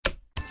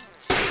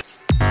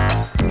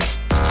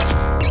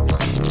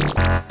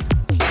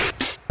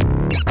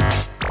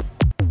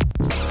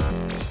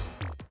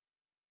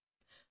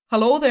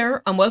Hello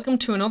there, and welcome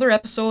to another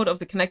episode of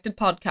the Connected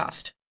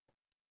Podcast.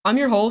 I'm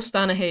your host,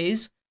 Anna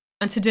Hayes,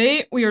 and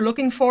today we are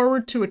looking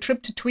forward to a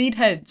trip to Tweed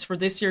Heads for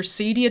this year's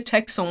CEDIA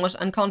Tech Summit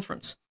and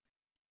Conference.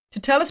 To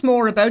tell us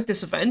more about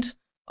this event,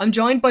 I'm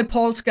joined by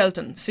Paul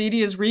Skelton,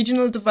 CEDIA's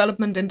Regional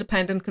Development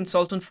Independent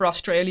Consultant for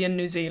Australia and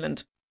New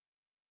Zealand.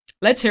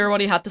 Let's hear what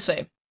he had to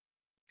say.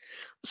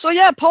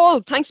 Paul,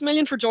 thanks a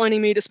million for joining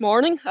me this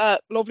morning.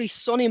 Lovely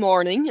sunny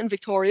morning in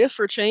Victoria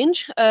for a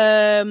change.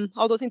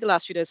 Although I think the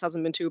last few days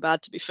hasn't been too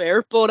bad, to be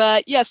fair.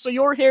 But so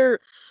you're here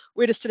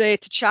with us today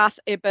to chat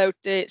about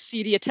the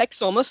CEDIA Tech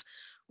Summit,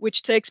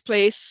 which takes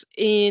place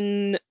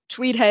in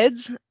Tweed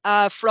Heads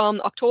from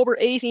October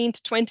 18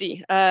 to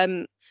 20.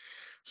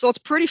 So it's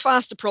pretty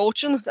fast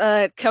approaching.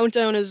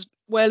 Countdown is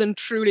well and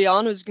truly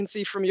on, as you can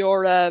see from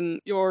your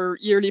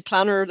yearly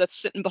planner that's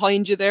sitting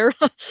behind you there.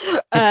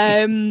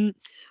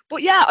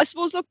 But yeah, I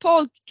suppose, look,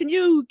 Paul, can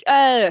you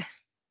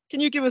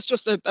give us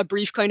just a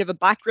brief kind of a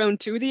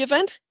background to the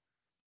event?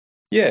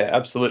 Yeah,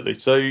 absolutely.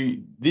 So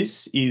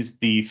this is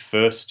the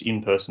first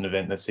in-person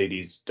event that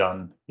CEDIA's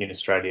done in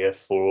Australia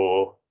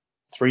for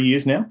 3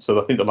 years now. So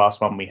I think the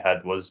last one we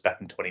had was back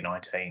in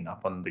 2019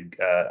 up in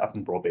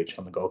Broadbeach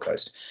on the Gold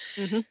Coast.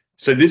 Mm-hmm.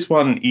 So this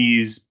one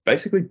is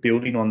basically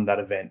building on that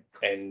event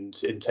and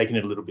taking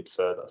it a little bit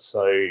further.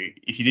 So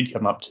if you did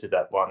come up to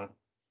that one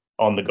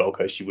on the Gold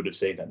Coast, you would have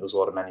seen that there was a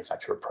lot of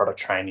manufacturer product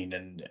training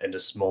and a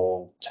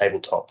small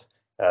tabletop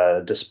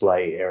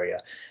display area.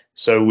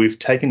 So we've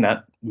taken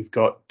that. We've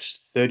got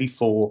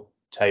 34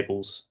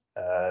 tables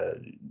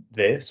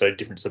there, so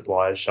different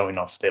suppliers showing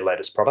off their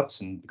latest products.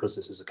 And because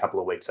this is a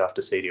couple of weeks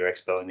after CEDIA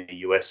Expo in the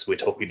US, we're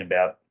talking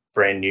about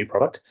brand new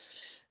product.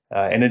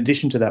 In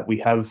addition to that, we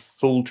have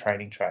full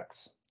training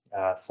tracks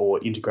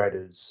for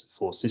integrators,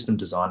 for system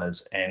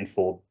designers, and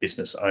for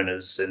business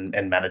owners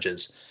and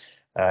managers.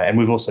 And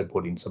we've also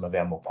put in some of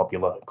our more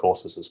popular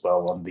courses as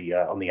well on the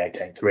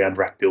 18th around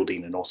rack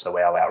building and also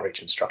our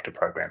outreach instructor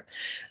program.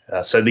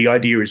 So the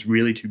idea is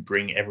really to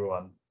bring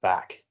everyone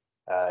back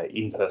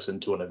in person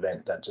to an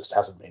event that just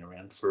hasn't been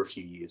around for a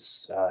few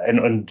years.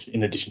 And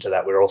in addition to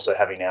that, we're also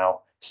having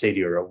our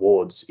CEDIA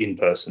Awards in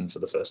person for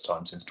the first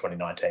time since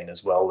 2019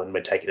 as well. And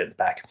we're taking it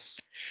back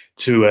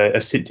to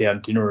a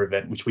sit-down dinner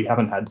event, which we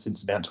haven't had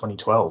since about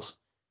 2012.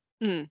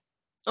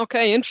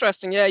 Okay,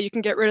 interesting. Yeah, you can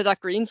get rid of that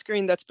green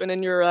screen that's been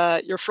in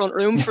your front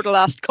room for the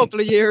last couple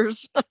of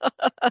years.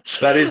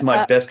 That is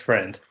my best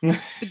friend. And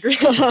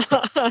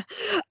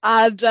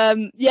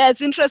yeah,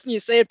 it's interesting you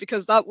say it,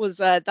 because that was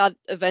that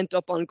event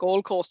up on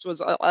Gold Coast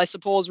was, I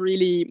suppose,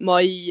 really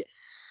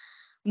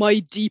my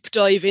deep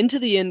dive into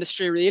the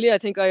industry. Really, I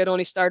think I had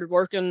only started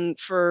working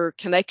for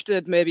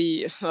Connected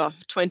maybe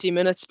 20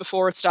 minutes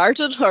before it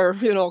started, or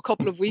a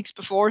couple of weeks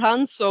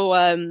beforehand. So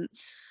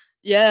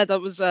yeah, that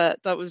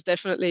was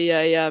definitely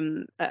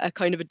a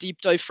kind of a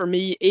deep dive for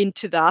me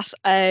into that.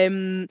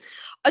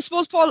 I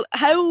suppose, Paul,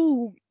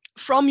 how,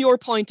 from your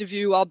point of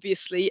view,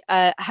 obviously,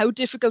 how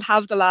difficult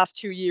have the last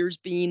 2 years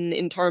been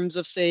in terms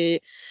of,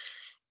 say,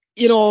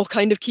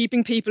 kind of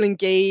keeping people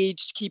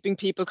engaged, keeping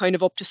people kind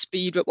of up to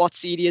speed with what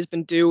CEDIA has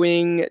been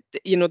doing,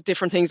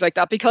 different things like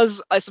that?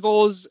 Because I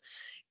suppose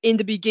in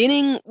the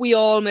beginning, we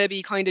all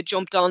maybe kind of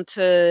jumped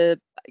onto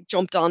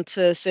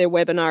say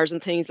webinars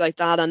and things like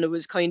that, and it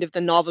was kind of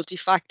the novelty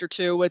factor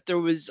to it. There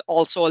was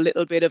also a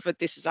little bit of it,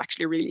 this is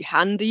actually really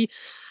handy.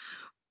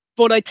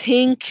 But I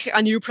think,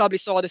 and you probably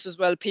saw this as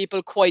well,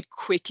 people quite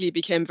quickly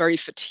became very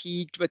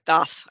fatigued with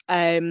that.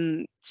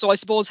 So I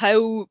suppose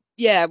how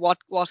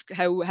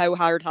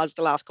hard has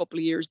the last couple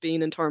of years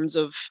been in terms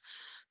of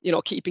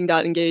keeping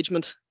that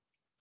engagement?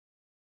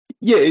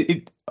 Yeah,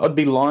 I'd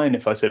be lying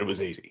if I said it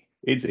was easy.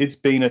 It's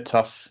been a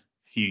tough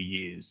few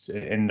years,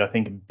 and I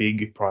think a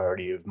big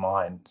priority of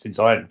mine, since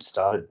I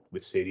started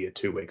with CEDIA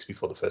 2 weeks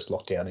before the first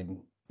lockdown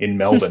in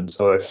Melbourne.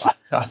 So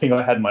I think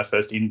I had my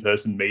first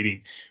in-person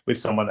meeting with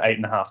someone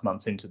 8.5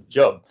 months into the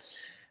job.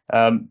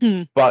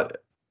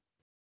 But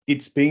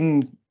it's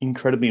been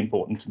incredibly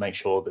important to make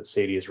sure that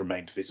CEDIA has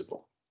remained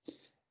visible.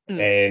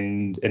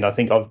 And I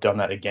think I've done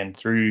that again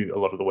through a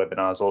lot of the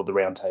webinars or the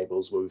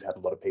roundtables, where we've had a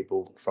lot of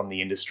people from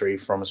the industry,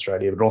 from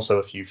Australia, but also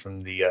a few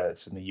from the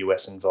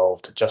US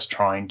involved, just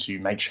trying to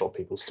make sure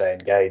people stay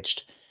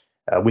engaged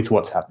with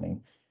what's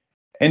happening.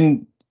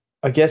 And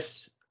I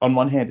guess on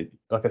one hand,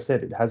 like I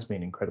said, it has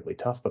been incredibly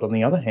tough, but on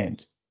the other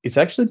hand, it's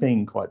actually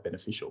been quite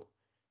beneficial.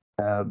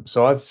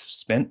 So I've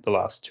spent the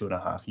last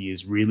 2.5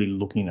 years really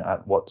looking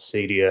at what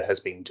CEDIA has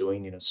been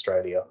doing in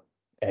Australia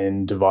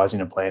and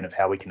devising a plan of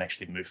how we can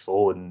actually move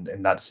forward.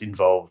 And that's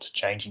involved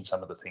changing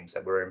some of the things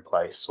that were in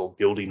place or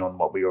building on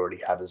what we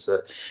already had as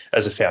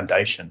a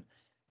foundation.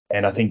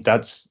 And I think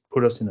that's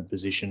put us in a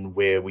position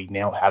where we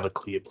now have a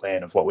clear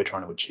plan of what we're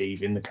trying to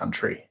achieve in the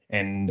country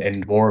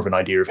and more of an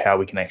idea of how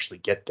we can actually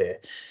get there.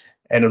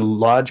 And a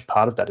large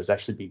part of that has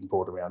actually been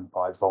brought around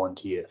by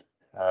volunteer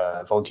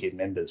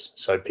members.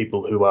 So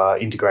people who are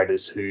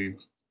integrators who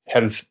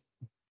have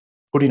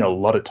put in a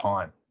lot of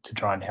time to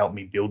try and help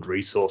me build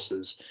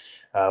resources,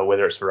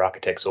 whether it's for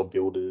architects or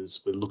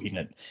builders. We're looking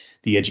at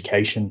the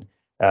education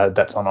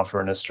that's on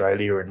offer in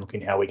Australia, and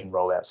looking how we can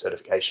roll out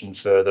certification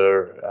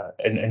further,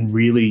 and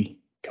really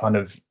kind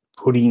of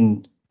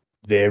putting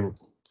their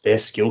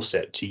skill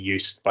set to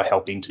use by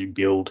helping to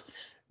build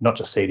not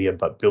just CEDIA,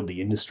 but build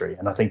the industry.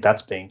 And I think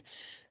that's been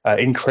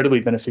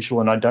incredibly beneficial.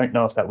 And I don't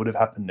know if that would have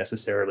happened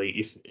necessarily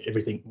if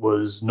everything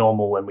was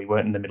normal and we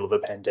weren't in the middle of a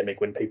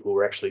pandemic when people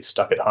were actually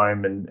stuck at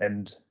home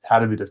and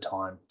had a bit of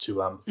time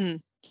to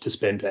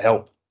spend to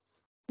help.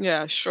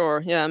 Yeah,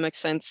 sure. Yeah, makes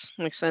sense.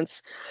 Makes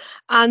sense.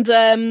 And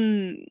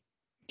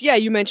yeah,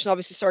 you mentioned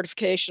obviously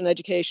certification,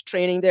 education,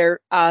 training there.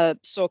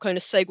 So kind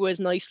of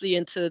segues nicely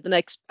into the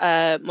next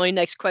my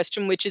next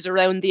question, which is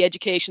around the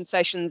education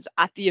sessions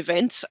at the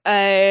event.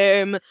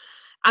 And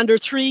there are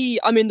three.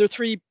 I mean, there are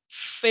three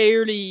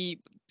fairly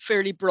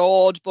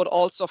broad, but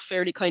also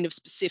fairly kind of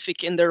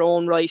specific in their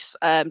own right.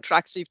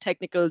 Tracks, so you've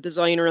technical,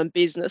 designer, and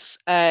business.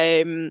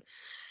 Can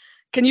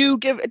you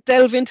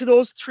delve into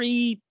those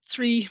three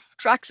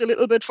tracks a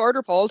little bit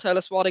further, Paul? Tell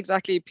us what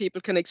exactly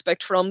people can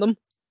expect from them.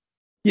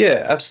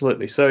 Yeah,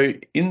 absolutely. So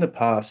in the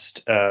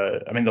past,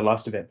 I mean, the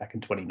last event back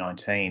in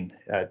 2019,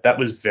 that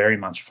was very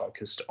much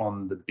focused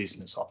on the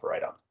business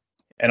operator.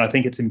 And I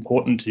think it's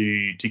important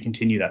to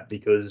continue that,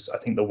 because I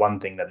think the one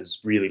thing that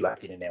is really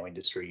lacking in our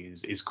industry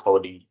is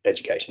quality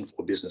education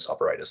for business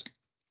operators.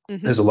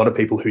 Mm-hmm. There's a lot of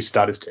people who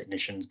start as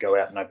technicians, go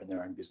out and open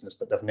their own business,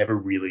 but they've never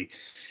really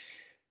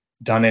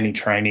done any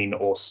training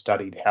or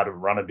studied how to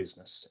run a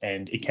business.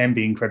 And it can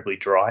be incredibly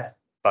dry,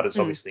 but it's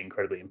obviously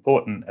incredibly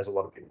important, as a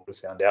lot of people have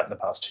found out in the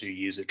past 2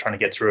 years of trying to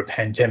get through a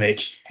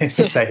pandemic. And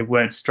if they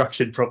weren't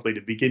structured properly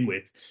to begin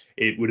with,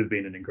 it would have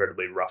been an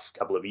incredibly rough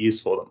couple of years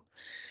for them.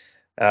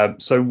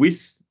 So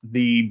with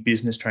the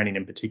business training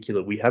in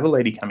particular, we have a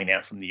lady coming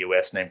out from the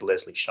US named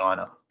Leslie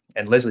Shiner.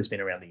 And Leslie's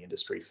been around the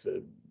industry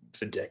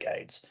for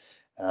decades.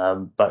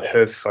 But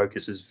her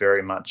focus is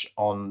very much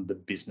on the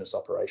business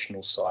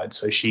operational side.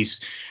 So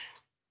she's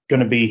going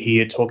to be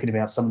here talking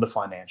about some of the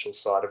financial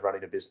side of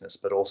running a business,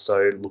 but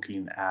also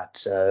looking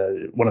at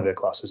one of her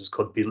classes is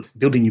called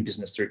Building Your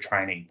Business Through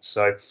Training.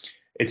 So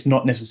it's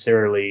not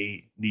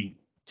necessarily the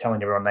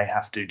telling everyone they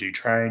have to do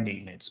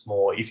training. It's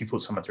more, if you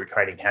put someone through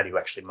training, how do you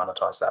actually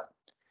monetize that?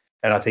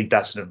 And I think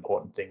that's an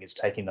important thing, is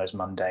taking those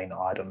mundane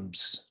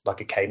items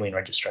like a cabling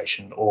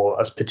registration or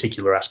a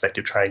particular aspect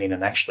of training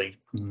and actually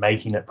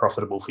making it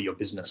profitable for your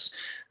business.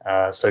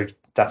 So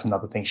that's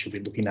another thing she'll be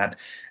looking at.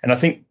 And I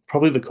think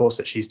probably the course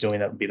that she's doing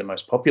that would be the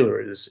most popular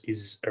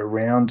is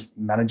around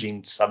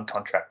managing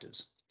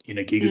subcontractors in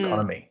a gig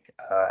economy.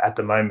 At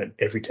the moment,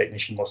 every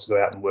technician wants to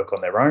go out and work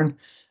on their own,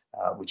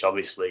 which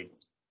obviously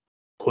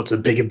puts a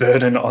bigger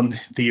burden on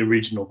the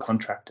original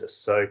contractor.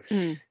 So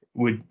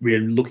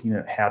we're looking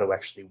at how to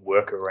actually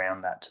work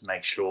around that to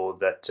make sure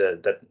that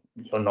that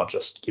you're not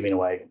just giving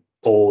away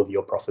all of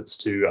your profits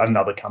to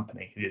another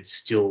company. It's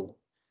still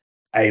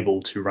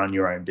able to run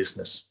your own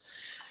business.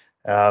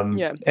 And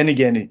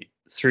again,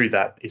 through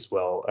that as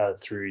well,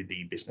 through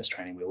the business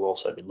training, we'll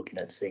also be looking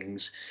at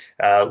things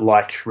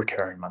like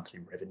recurring monthly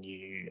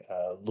revenue,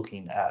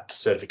 looking at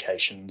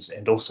certifications,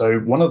 and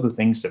also one of the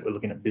things that we're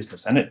looking at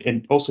business, and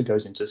it also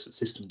goes into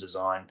system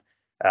design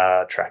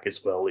track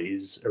as well,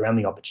 is around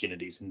the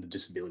opportunities in the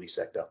disability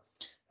sector.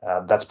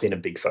 That's been a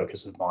big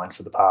focus of mine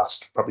for the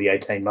past probably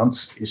 18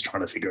 months, is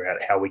trying to figure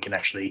out how we can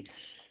actually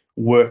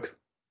work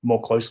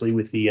more closely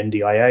with the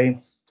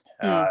NDIA.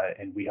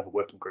 And we have a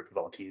working group of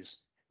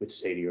volunteers with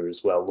CEDIA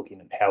as well,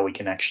 looking at how we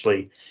can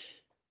actually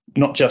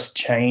not just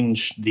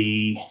change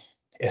the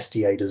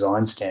SDA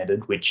design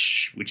standard,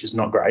 which is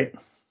not great,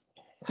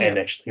 and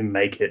actually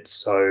make it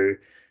so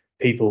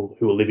people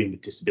who are living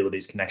with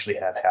disabilities can actually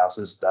have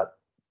houses that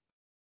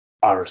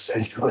are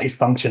essentially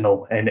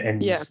functional and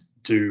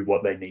do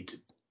what they need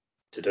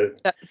to do.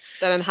 That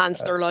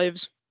enhance their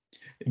lives.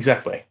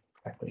 Exactly.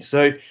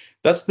 So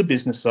that's the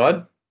business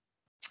side.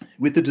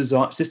 With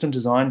the system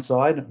design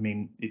side, I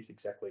mean, it's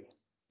exactly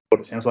what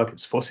it sounds like.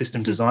 It's for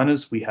system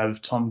designers. We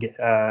have Tom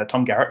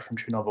Garrett from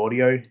Trinov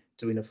Audio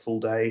doing a full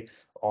day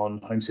on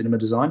home cinema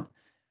design,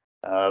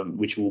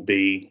 which will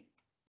be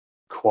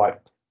quite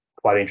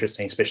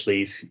interesting,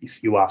 especially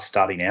if you are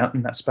starting out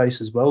in that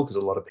space as well, because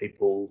a lot of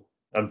people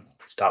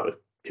start with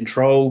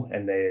control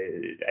and their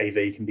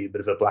AV can be a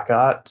bit of a black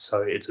art.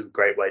 So it's a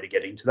great way to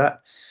get into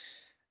that.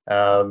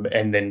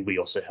 And then we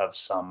also have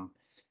some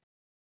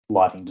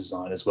lighting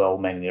design as well,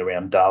 mainly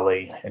around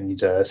DALI and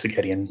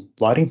circadian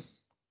lighting.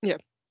 Yeah.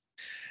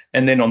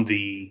 And then on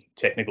the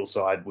technical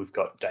side, we've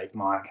got Dave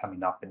Meyer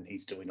coming up, and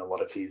he's doing a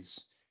lot of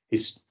his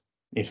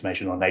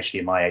information on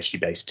HDMI,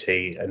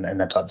 HD-Base-T, and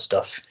that type of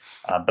stuff.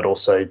 But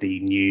also the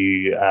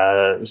new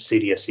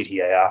CEDIA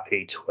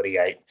CTA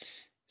RP28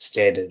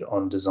 standard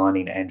on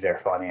designing and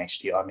verifying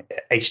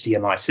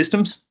HDMI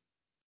systems.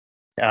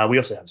 We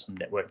also have some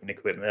networking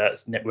equipment,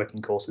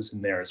 networking courses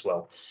in there as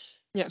well.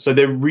 Yeah. So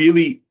there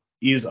really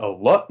is a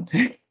lot.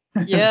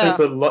 Yeah. There's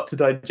a lot to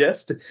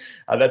digest.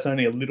 That's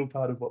only a little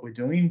part of what we're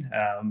doing.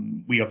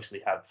 We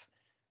obviously have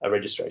a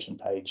registration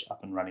page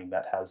up and running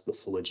that has the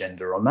full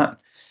agenda on that.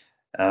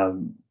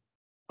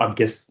 I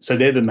guess so.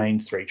 They're the main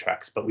three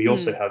tracks, but we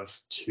also have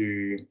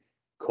two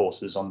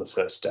courses on the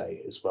first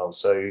day as well.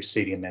 So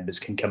CEDIA members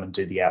can come and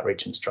do the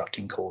outreach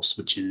instructing course,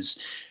 which is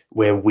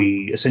where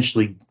we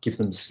essentially give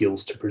them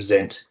skills to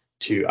present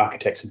to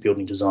architects and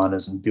building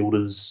designers and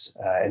builders,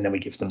 and then we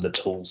give them the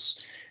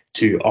tools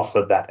to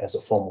offer that as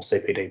a formal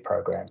CPD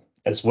program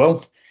as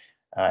well.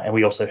 And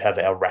we also have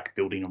our rack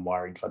building and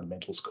wiring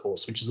fundamentals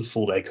course, which is a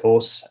full day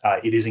course.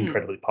 It is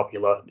incredibly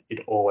popular. It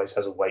always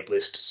has a wait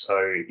list. So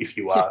if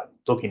you are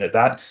looking at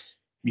that,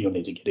 you'll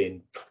need to get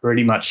in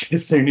pretty much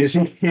as soon as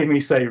you hear me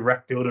say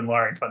rack build and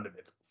wiring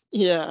fundamentals.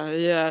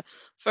 Yeah,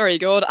 very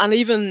good. And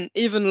even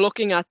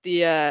looking at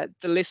the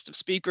list of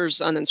speakers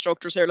and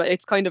instructors here, like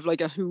it's kind of like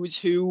a who's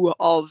who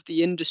of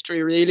the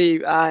industry, really.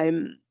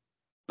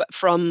 But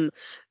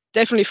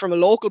definitely from a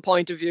local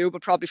point of view,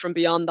 but probably from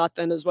beyond that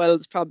then as well.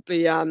 It's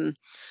probably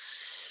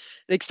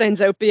it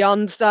extends out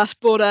beyond that.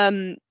 But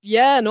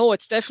yeah, no,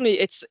 it's definitely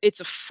it's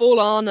a full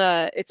on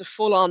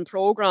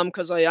program,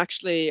 because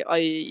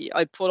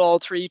I put all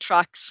 3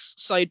 tracks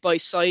side by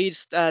side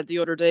the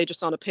other day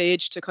just on a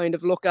page to kind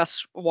of look at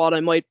what I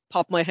might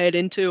pop my head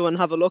into and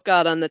have a look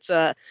at, and it's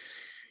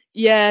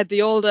yeah,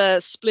 the old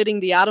splitting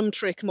the atom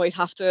trick might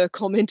have to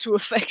come into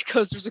effect,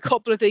 because there's a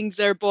couple of things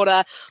there.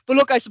 But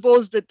look, I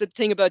suppose that the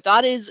thing about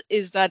that is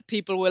that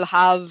people will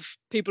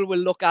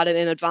look at it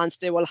in advance.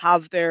 They will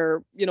have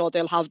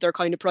they'll have their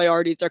kind of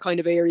priorities, their kind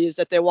of areas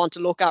that they want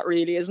to look at,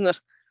 really, isn't it?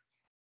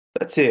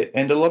 That's it.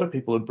 And a lot of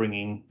people are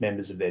bringing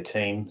members of their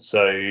team.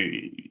 So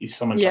if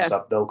someone comes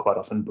up, they'll quite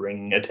often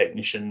bring a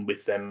technician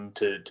with them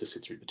to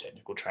sit through the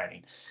technical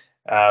training.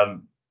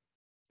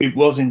 It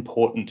was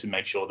important to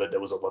make sure that there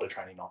was a lot of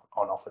training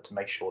on offer, to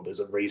make sure there's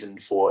a reason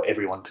for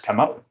everyone to come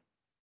up.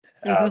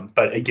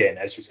 But again,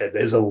 as you said,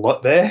 there's a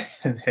lot there,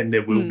 and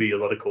there will be a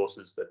lot of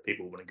courses that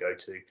people want to go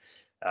to.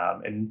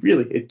 And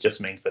really, it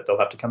just means that they'll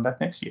have to come back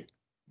next year.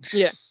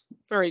 Yeah,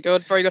 very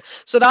good, very good.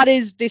 So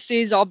this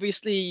is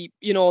obviously,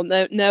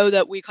 now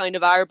that we kind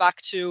of are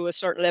back to a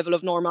certain level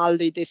of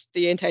normality,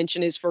 the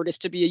intention is for this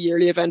to be a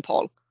yearly event,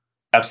 Paul.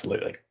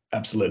 Absolutely.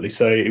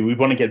 So we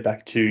want to get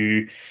back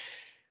to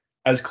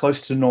as close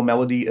to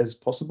normality as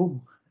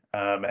possible.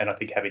 And I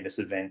think having this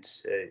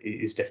event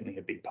is definitely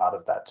a big part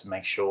of that, to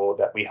make sure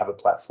that we have a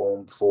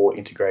platform for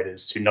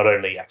integrators to not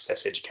only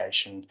access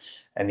education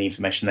and the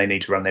information they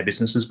need to run their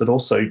businesses, but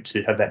also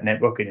to have that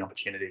networking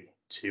opportunity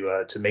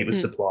to meet with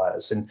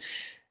suppliers. And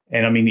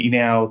I mean, in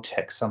our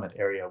Tech Summit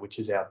area, which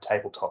is our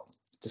tabletop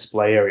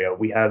display area,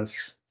 we have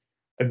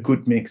a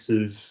good mix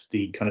of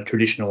the kind of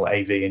traditional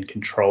AV and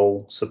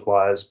control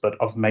suppliers, but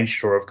I've made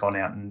sure I've gone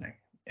out and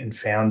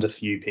found a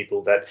few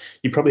people that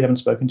you probably haven't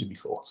spoken to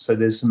before. So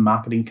there's some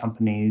marketing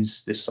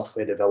companies, there's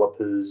software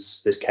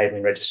developers, there's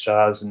cabling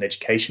registrars and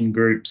education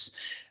groups.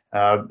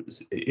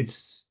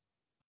 It's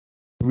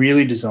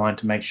really designed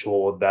to make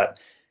sure that,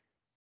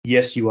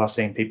 yes, you are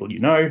seeing people you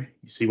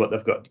see what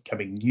they've got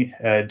coming new,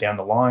 down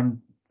the line,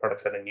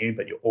 products that are new,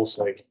 but you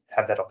also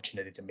have that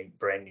opportunity to meet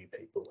brand new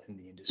people in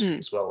the industry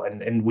as well.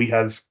 And we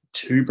have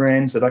 2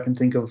 brands that I can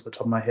think of the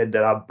top of my head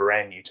that are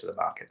brand new to the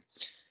market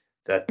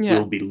that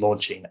will be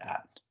launching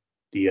at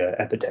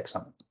the Tech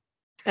Summit.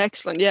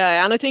 Excellent.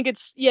 Yeah, and I think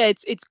it's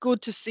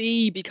good to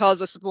see,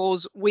 because I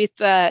suppose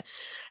with and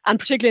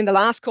particularly in the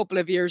last couple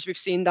of years, we've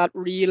seen that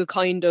real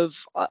kind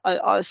of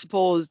I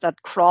suppose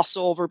that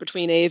crossover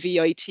between AV,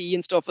 IT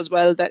and stuff as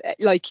well, that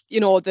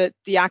that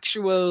the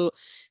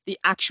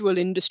actual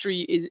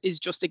industry is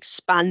just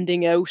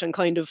expanding out and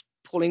kind of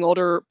pulling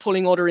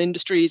other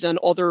industries and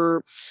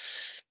other,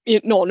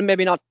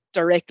 maybe not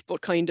direct,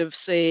 but kind of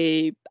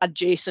say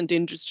adjacent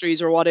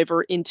industries or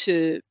whatever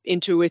into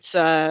its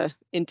kind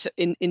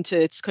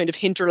of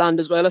hinterland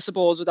as well, I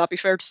suppose. Would that be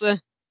fair to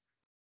say?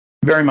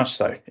 Very much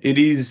so. It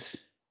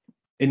is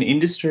an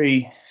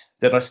industry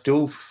that I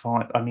still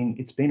find, I mean,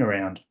 it's been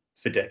around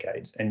for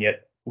decades, and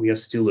yet we are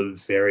still a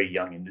very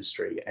young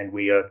industry, and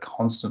we are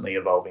constantly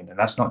evolving. And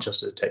that's not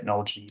just at a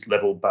technology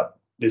level, but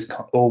there's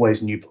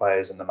always new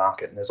players in the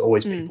market, and there's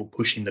always people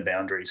pushing the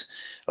boundaries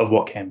of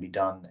what can be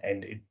done.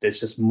 And there's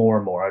just more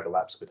and more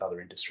overlaps with other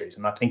industries.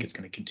 And I think it's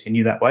going to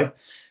continue that way.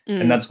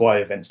 And that's why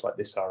events like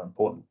this are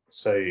important,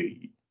 so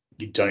you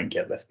don't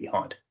get left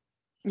behind.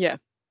 Yeah,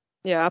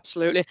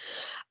 absolutely.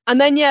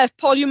 And then,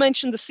 Paul, you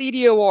mentioned the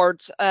CEDIA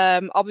Awards.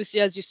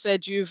 Obviously, as you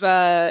said, you've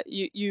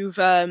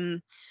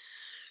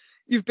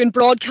been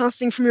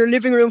broadcasting from your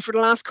living room for the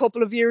last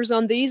couple of years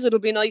on these. It'll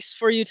be nice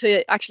for you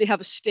to actually have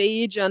a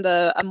stage and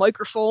a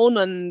microphone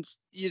and,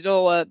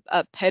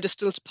 a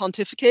pedestal to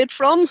pontificate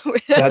from.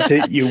 That's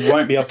it. You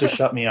won't be able to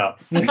shut me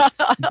up.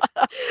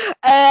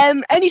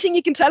 Anything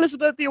you can tell us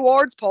about the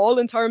awards, Paul,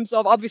 in terms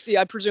of, obviously,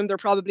 I presume they're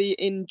probably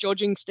in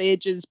judging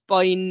stages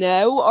by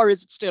now, or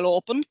is it still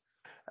open?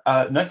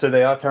 No, so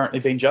they are currently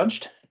being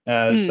judged.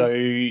 So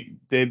I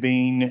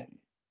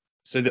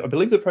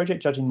believe the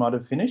project judging might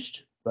have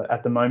finished, but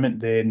at the moment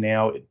they're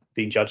now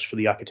being judged for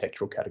the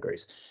architectural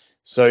categories.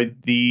 So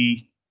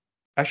the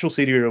actual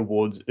CEDIA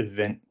Awards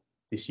event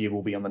this year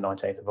will be on the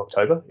 19th of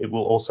October. It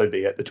will also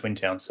be at the Twin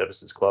Town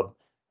Services Club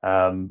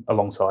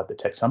alongside the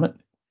Tech Summit.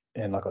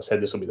 And like I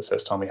said, this will be the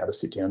first time we had a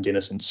sit-down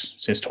dinner since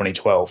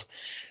 2012.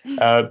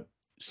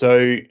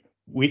 So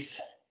with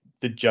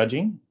the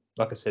judging,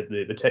 like I said,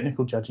 the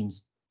technical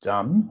judging's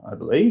done, I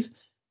believe.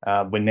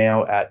 We're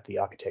now at the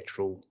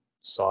architectural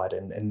side,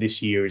 and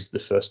this year is the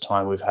first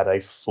time we've had a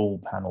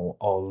full panel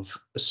of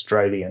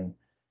Australian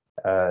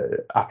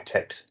either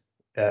architects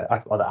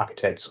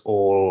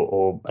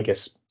or I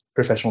guess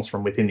professionals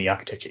from within the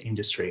architecture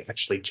industry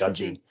actually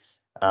judging.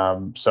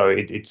 So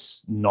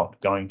it's not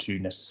going to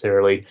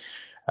necessarily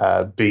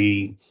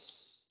be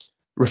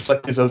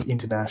reflective of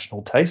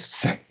international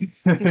tastes.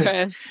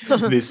 Okay.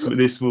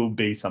 This will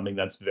be something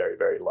that's very,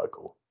 very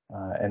local,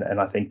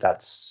 and I think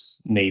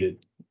that's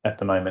needed at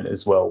the moment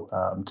as well,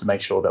 to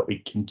make sure that we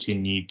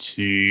continue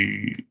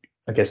to,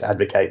 I guess,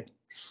 advocate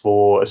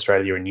for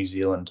Australia and New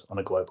Zealand on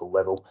a global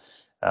level,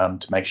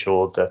 to make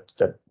sure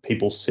that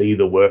people see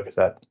the work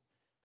that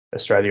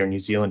Australia and New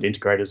Zealand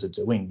integrators are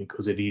doing,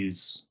 because it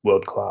is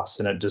world class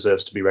and it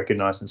deserves to be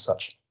recognised as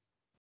such.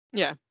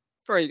 Yeah,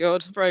 very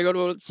good, very good.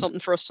 Well, it's something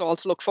for us all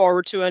to look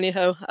forward to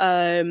anyhow,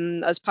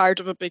 as part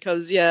of it,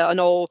 because yeah, I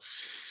know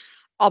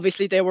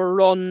obviously they were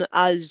run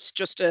as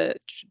just a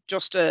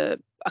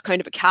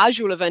kind of a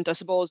casual event, I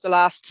suppose.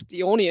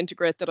 The only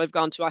integrate that I've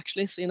gone to,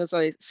 actually, seeing as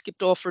I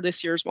skipped off for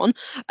this year's one.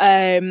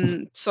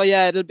 So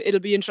yeah, it'll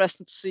be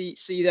interesting to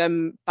see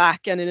them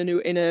back and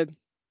in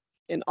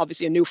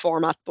obviously a new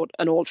format, but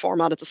an old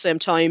format at the same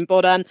time.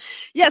 But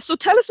yeah, so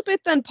tell us a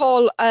bit then,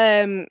 Paul,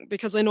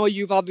 because I know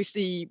you've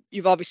obviously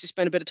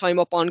spent a bit of time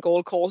up on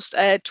Gold Coast.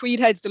 Tweed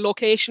Heads, the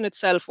location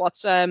itself,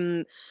 what's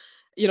I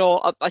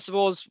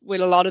suppose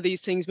with a lot of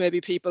these things,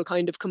 maybe people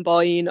kind of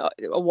combine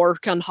a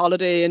work and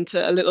holiday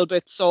into a little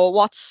bit. So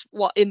what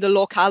in the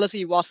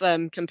locality, what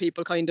can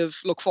people kind of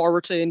look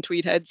forward to in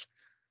Tweed Heads?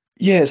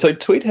 Yeah, so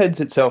Tweed Heads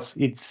itself,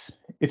 it's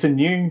a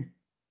new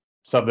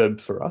suburb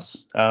for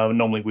us.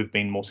 Normally we've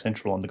been more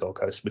central on the Gold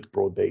Coast with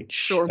Broadbeach,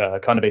 Sure.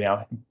 kind of been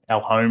our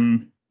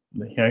home,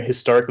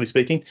 historically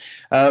speaking.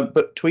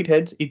 But Tweed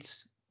Heads,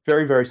 it's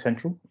very, very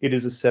central. It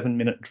is a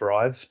 7-minute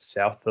drive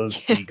south of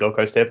the Gold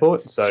Coast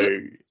Airport, so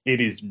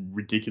it is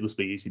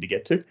ridiculously easy to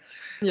get to.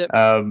 Yep.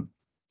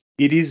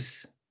 It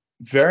is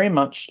very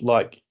much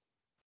like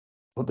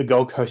what the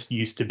Gold Coast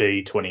used to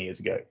be 20 years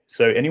ago.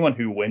 So anyone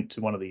who went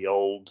to one of the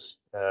old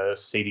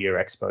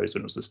CEDIA expos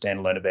when it was a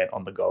standalone event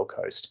on the Gold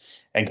Coast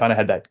and kind of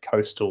had that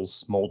coastal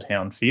small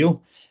town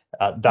feel,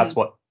 that's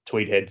what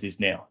Tweed Heads is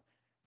now.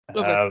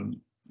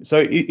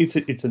 So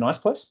it's a nice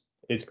place.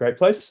 It's a great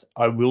place.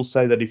 I will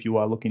say that if you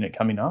are looking at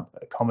coming up,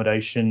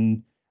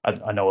 accommodation,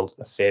 I know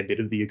a fair bit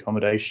of the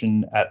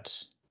accommodation at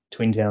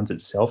Twin Towns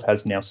itself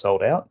has now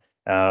sold out.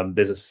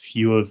 There's a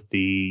few of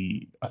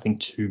the, I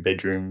think,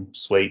 2-bedroom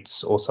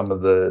suites or some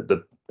of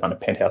the kind of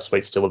penthouse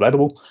suites still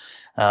available.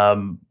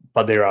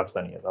 But there are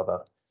plenty of other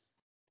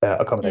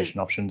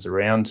accommodation options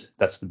around.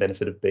 That's the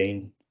benefit of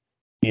being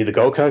near the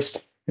Gold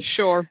Coast.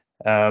 Sure.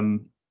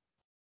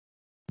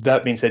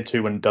 That being said,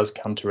 too, when it does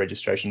come to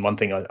registration, one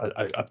thing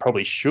I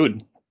probably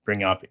should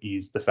bring up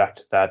is the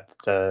fact that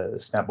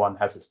Snap One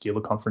has its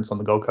dealer conference on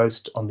the Gold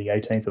Coast on the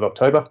 18th of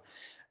October.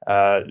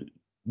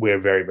 We're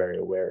very, very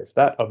aware of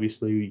that.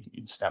 Obviously,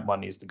 Snap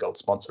One is the gold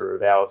sponsor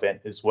of our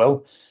event as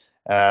well.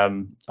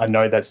 I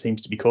know that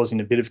seems to be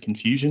causing a bit of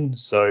confusion.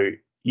 So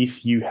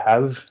if you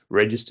have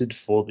registered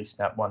for the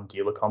Snap One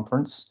dealer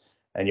conference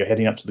and you're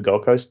heading up to the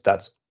Gold Coast,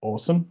 that's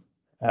awesome.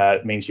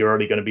 It means you're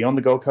already going to be on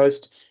the Gold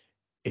Coast.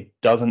 It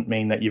doesn't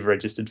mean that you've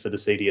registered for the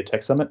CEDIA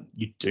Tech Summit.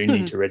 You do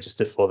need to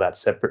register for that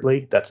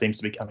separately. That seems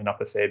to be coming up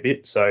a fair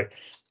bit. So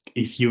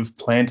if you've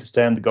planned to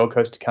stay on the Gold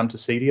Coast to come to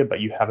CEDIA, but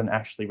you haven't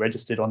actually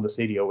registered on the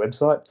CEDIA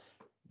website,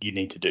 you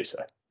need to do so.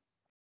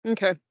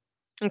 Okay,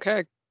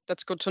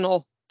 that's good to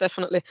know.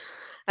 Definitely.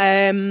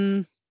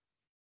 Yeah,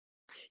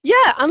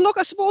 and look,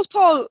 I suppose,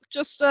 Paul,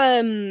 just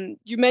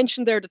you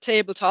mentioned there the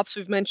tabletops.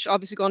 We've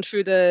obviously gone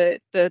through the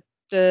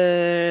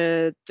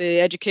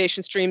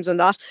education streams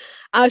and that.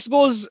 And I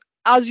suppose,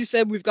 as you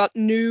said, we've got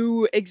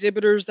new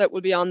exhibitors that will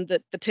be on the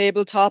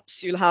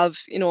tabletops. You'll have,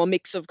 a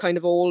mix of kind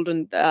of old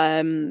and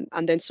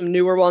then some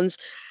newer ones,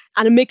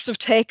 and a mix of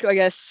tech, I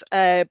guess,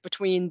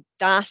 between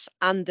that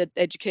and the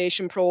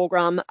education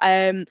program.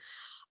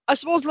 I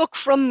suppose, look,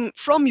 from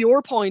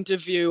your point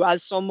of view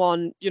as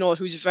someone,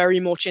 who's very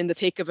much in the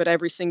thick of it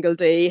every single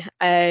day,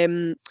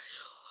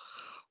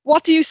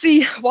 what do you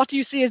see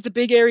as the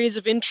big areas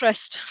of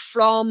interest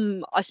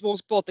from, I suppose,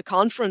 both the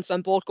conference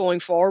and both going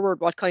forward?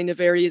 What kind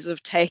of areas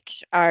of tech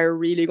are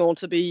really going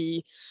to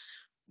be,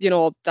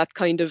 that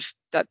kind of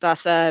that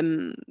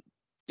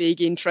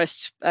big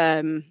interest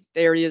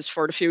areas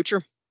for the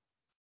future?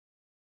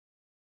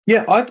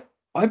 Yeah,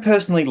 I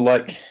personally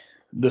like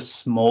the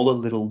smaller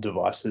little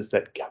devices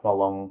that come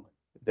along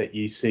that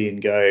you see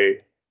and go,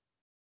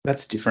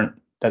 that's different.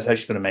 That's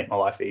actually going to make my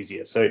life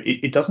easier. So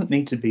it doesn't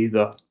need to be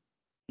the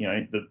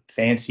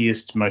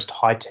fanciest, most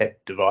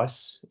high-tech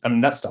device. I mean,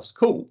 that stuff's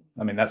cool.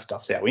 I mean, that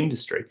stuff's our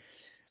industry.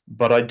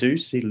 But I do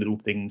see little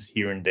things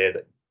here and there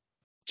that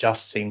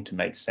just seem to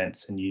make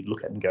sense. And you look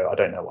at it and go, I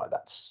don't know why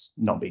that's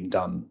not being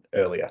done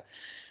earlier.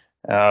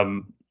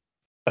 I'm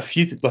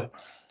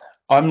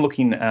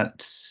looking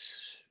at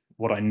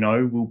what I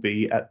know will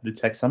be at the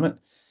Tech Summit,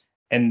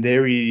 and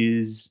there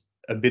is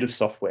a bit of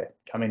software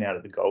coming out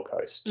of the Gold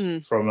Coast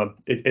Mm.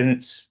 and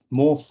it's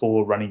more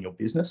for running your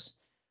business.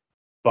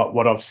 But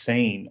what I've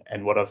seen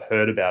and what I've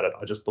heard about it,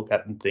 I just look at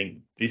it and think,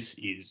 this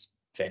is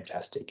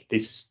fantastic.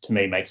 This, to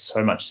me, makes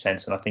so much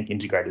sense. And I think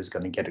integrators are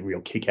going to get a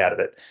real kick out of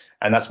it.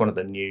 And that's one of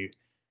the new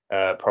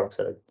products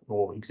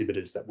or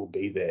exhibitors that will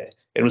be there.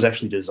 It was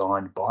actually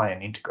designed by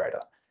an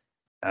integrator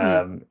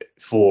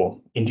for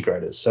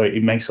integrators. So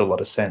it makes a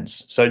lot of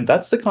sense. So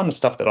that's the kind of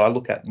stuff that I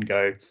look at and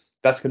go,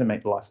 that's going to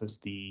make the life of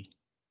the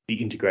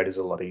integrators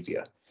a lot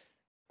easier.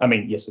 I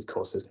mean, yes, of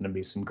course, there's going to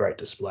be some great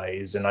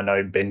displays, and I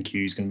know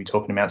BenQ is going to be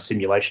talking about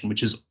simulation,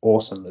 which is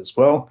awesome as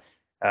well.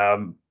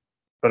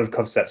 But of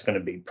course, that's going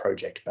to be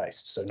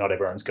project-based, so not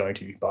everyone's going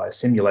to buy a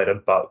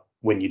simulator, but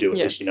when you do, at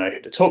least you know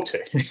who to talk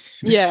to.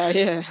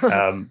 Yeah.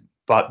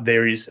 But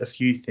there is a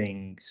few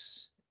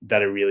things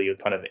that are really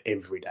kind of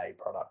everyday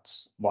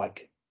products,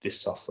 like this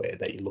software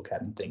that you look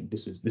at and think,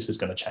 this is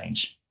going to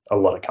change a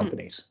lot of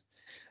companies.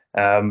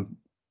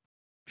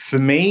 For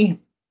me,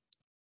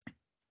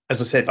 as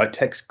I said, like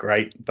tech's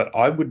great, but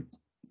I would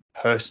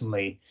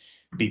personally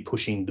be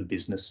pushing the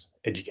business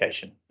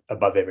education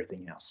above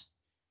everything else.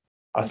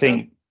 I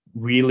think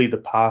really the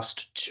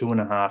past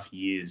 2.5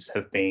 years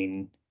have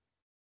been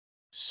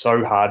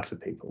so hard for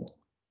people.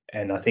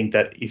 And I think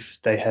that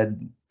if they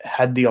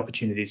had the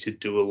opportunity to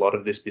do a lot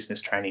of this business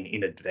training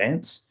in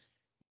advance,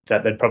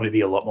 that they'd probably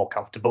be a lot more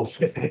comfortable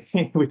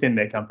within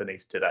their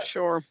companies today.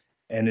 Sure.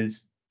 And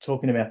it's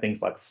talking about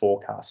things like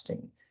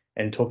forecasting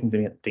and talking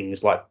about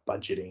things like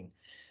budgeting.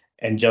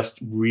 And just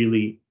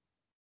really,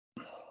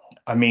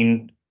 I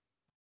mean,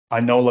 I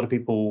know a lot of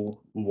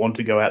people want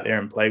to go out there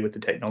and play with the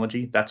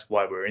technology. That's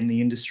why we're in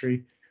the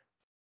industry.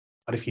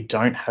 But if you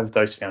don't have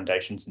those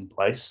foundations in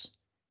place,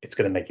 it's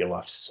going to make your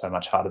life so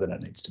much harder than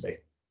it needs to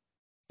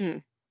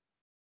be.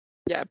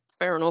 Yeah,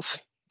 fair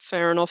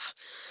enough.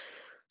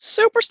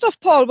 Super stuff,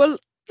 Paul. Well,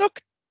 look,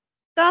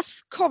 that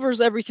covers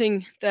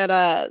everything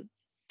that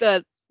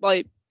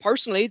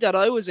personally that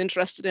I was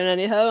interested in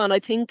anyhow, and I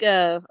think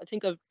I've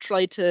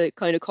tried to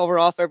kind of cover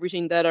off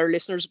everything that our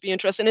listeners would be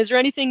interested in. Is there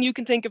anything you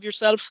can think of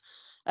yourself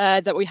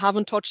that we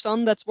haven't touched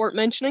on that's worth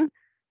mentioning?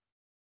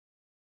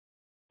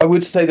 I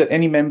would say that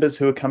any members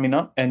who are coming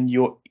up and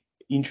you're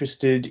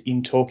interested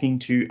in talking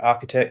to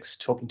architects,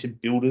 talking to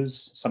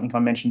builders, something I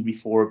mentioned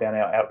before about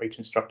our outreach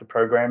instructor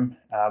program,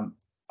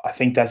 I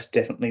think that's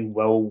definitely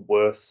well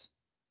worth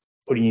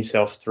putting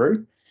yourself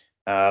through.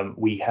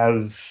 We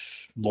have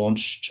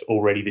launched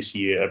already this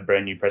year a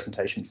brand new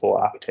presentation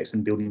for architects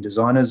and building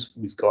designers.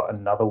 We've got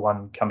another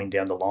one coming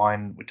down the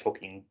line. We're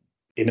talking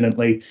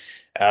imminently.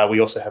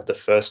 We also have the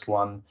first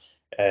one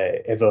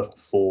ever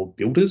for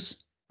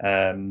builders.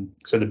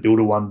 So the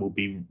builder one will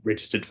be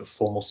registered for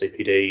formal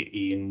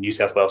CPD in New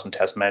South Wales and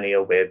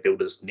Tasmania, where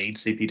builders need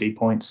CPD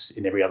points.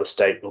 In every other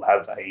state, we'll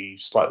have a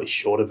slightly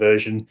shorter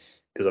version,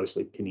 because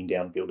obviously pinning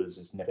down builders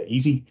is never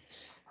easy.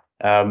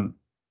 And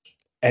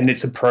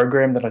it's a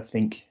program that I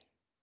think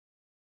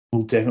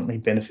will definitely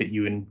benefit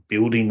you in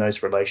building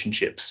those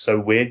relationships. So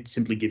we're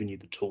simply giving you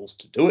the tools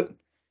to do it.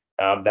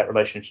 That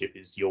relationship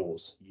is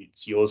yours.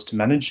 It's yours to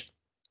manage,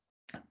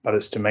 but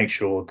it's to make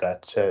sure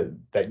that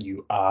that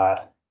you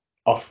are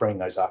offering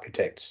those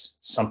architects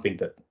something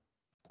that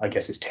I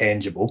guess is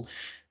tangible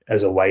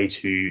as a way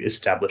to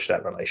establish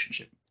that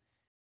relationship.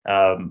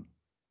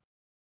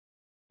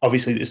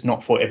 Obviously, it's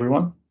not for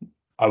everyone.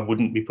 I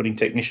wouldn't be putting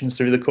technicians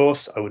through the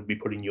course. I would be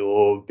putting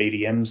your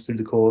BDMs through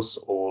the course,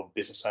 or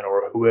business owner,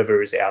 or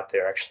whoever is out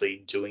there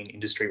actually doing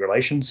industry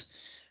relations.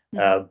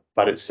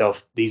 But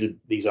itself,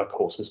 these are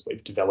courses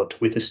we've developed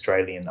with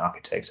Australian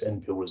architects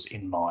and builders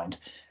in mind.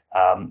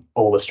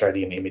 All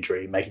Australian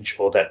imagery, making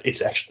sure that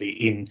it's actually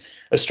in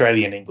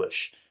Australian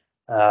English.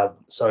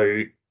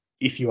 So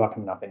if you are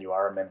coming up and you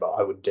are a member,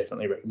 I would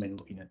definitely recommend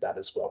looking at that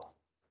as well.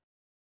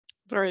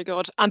 Very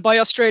good. And by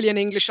Australian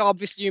English,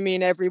 obviously you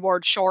mean every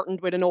word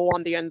shortened with an O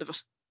on the end of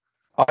it.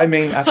 I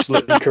mean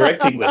absolutely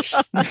correct English.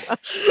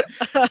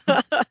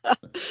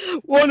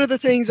 One of the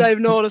things I've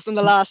noticed in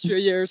the last few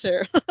years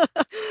here.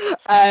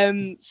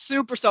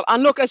 Super stuff.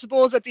 And look, I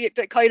suppose at the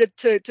kind of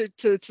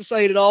to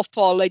side it off,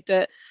 Paul, like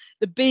the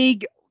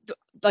big,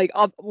 like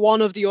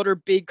one of the other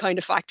big kind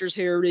of factors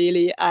here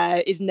really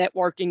is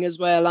networking as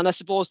well. And I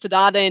suppose to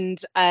that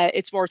end,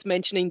 it's worth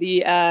mentioning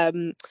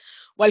the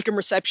welcome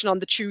reception on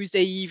the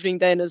Tuesday evening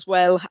then as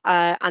well,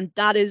 and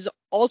that is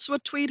also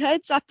at Tweed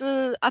Heads at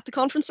the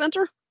conference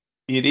centre.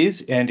 It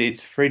is, and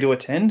it's free to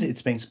attend.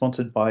 It's being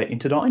sponsored by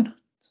Interdyne,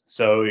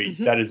 so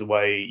that is a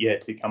way,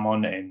 to come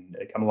on and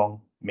come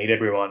along, meet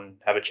everyone,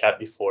 have a chat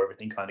before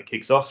everything kind of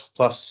kicks off.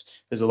 Plus,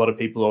 there's a lot of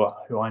people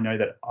who I know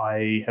that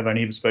I have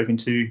only ever spoken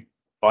to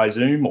by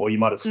Zoom, or you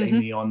might have seen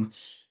me on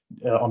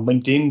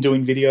LinkedIn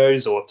doing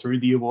videos or through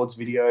the awards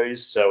videos.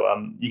 So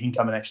you can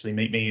come and actually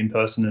meet me in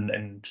person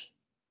and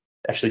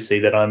actually see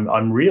that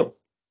I'm real.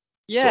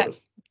 Yeah. Sort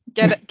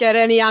of. Get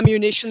any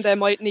ammunition they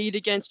might need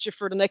against you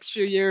for the next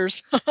few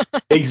years.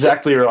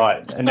 Exactly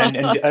right. And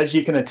as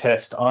you can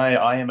attest,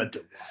 I am a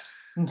delight.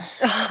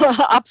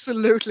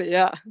 Absolutely,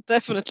 yeah,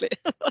 definitely.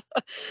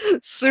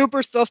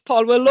 Super stuff,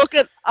 Paul. Well, look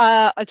at.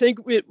 I think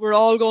we're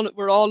all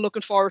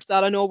looking forward to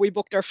that. I know we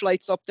booked our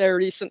flights up there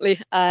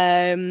recently.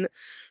 Yeah,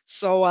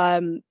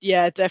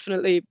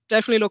 definitely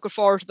looking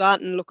forward to that,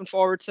 and looking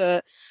forward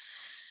to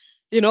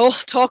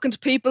talking to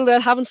people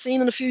that haven't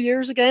seen in a few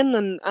years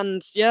again,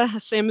 and yeah,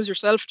 same as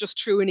yourself,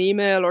 just through an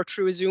email or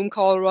through a Zoom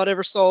call or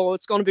whatever. So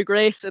it's going to be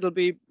great. It'll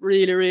be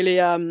really,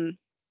 really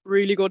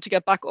really good to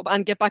get back up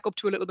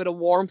to a little bit of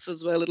warmth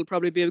as well. It'll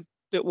probably be a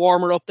bit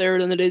warmer up there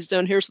than it is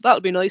down here, so that'll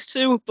be nice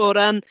too. But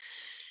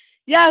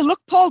yeah, look,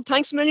 Paul,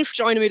 thanks a million for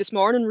joining me this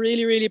morning.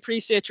 Really, really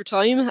appreciate your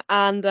time.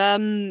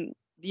 And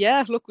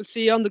yeah, look, we'll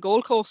see you on the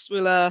Gold Coast.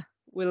 We'll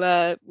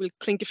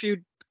clink a few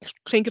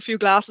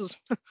glasses.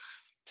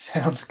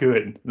 Sounds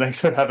good. Thanks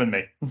for having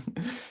me.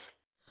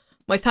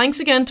 My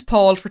thanks again to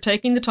Paul for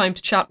taking the time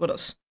to chat with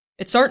us.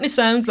 It certainly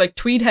sounds like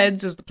Tweed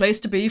Heads is the place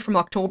to be from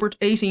October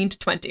 18 to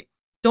 20.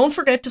 Don't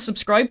forget to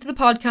subscribe to the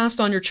podcast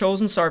on your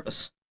chosen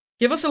service.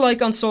 Give us a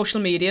like on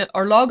social media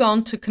or log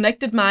on to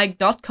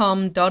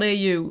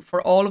connectedmag.com.au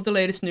for all of the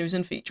latest news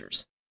and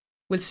features.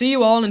 We'll see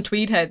you all in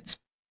Tweed Heads.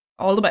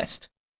 All the best.